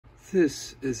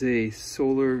This is a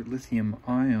solar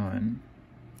lithium-ion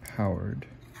powered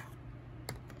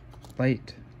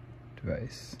light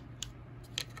device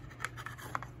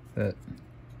that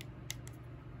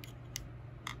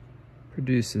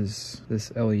produces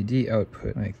this LED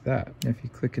output like that. If you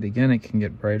click it again, it can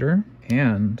get brighter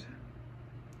and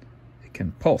it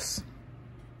can pulse.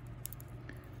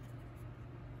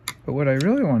 But what I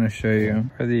really want to show you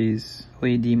are these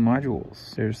LED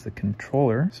modules. There's the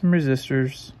controller, some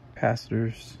resistors,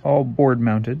 capacitors, all board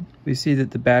mounted. We see that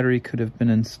the battery could have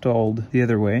been installed the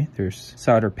other way. There's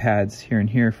solder pads here and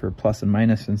here for plus and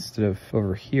minus instead of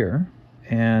over here.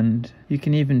 And you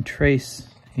can even trace,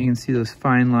 you can see those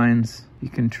fine lines. You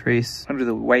can trace under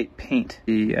the white paint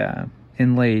the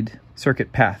inlaid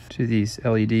circuit path to these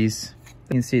LEDs.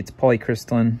 You can see it's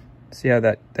polycrystalline. See how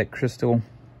that crystal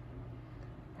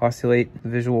oscillate, the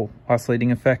visual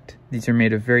oscillating effect. These are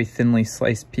made of very thinly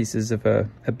sliced pieces of a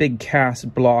big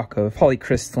cast block of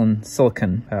polycrystalline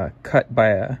silicon cut by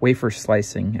a wafer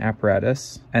slicing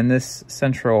apparatus. And this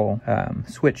central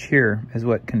switch here is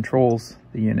what controls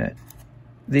the unit.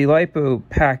 The LiPo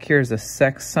pack here is a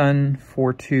Sexsun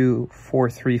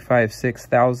 424356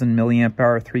 1000 milliamp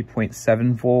hour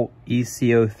 3.7 volt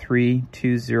ECO3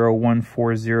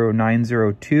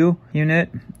 201400902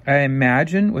 unit. I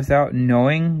imagine, without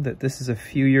knowing that this is a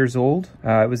few years old,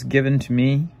 it was given to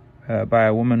me by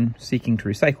a woman seeking to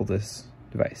recycle this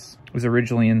device. It was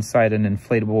originally inside an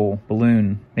inflatable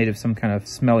balloon made of some kind of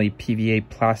smelly PVA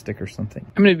plastic or something.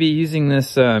 I'm going to be using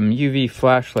this UV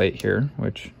flashlight here,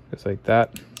 which goes like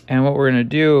that. And what we're going to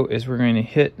do is we're going to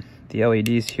hit the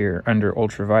LEDs here under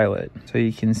ultraviolet. So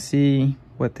you can see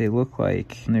what they look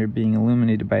like when they're being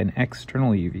illuminated by an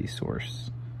external UV source.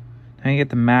 Now you get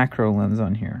the macro lens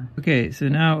on here. Okay, so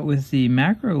now with the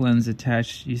macro lens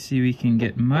attached, you see we can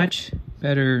get much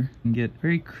better and get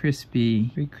very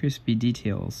crispy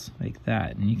details like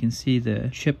that. And you can see the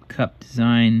chip cup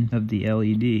design of the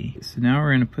LED. So now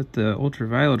we're going to put the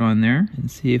ultraviolet on there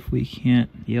and see if we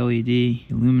can't the LED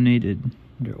illuminated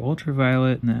under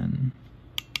ultraviolet and then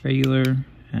regular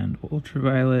and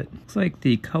ultraviolet. Looks like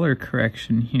the color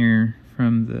correction here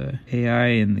from the AI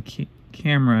and the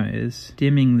camera is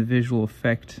dimming the visual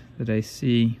effect that I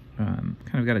see.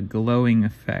 Kind of got a glowing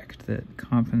effect that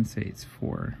compensates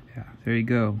for, yeah, there you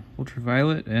go,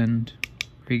 ultraviolet and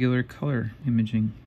regular color imaging.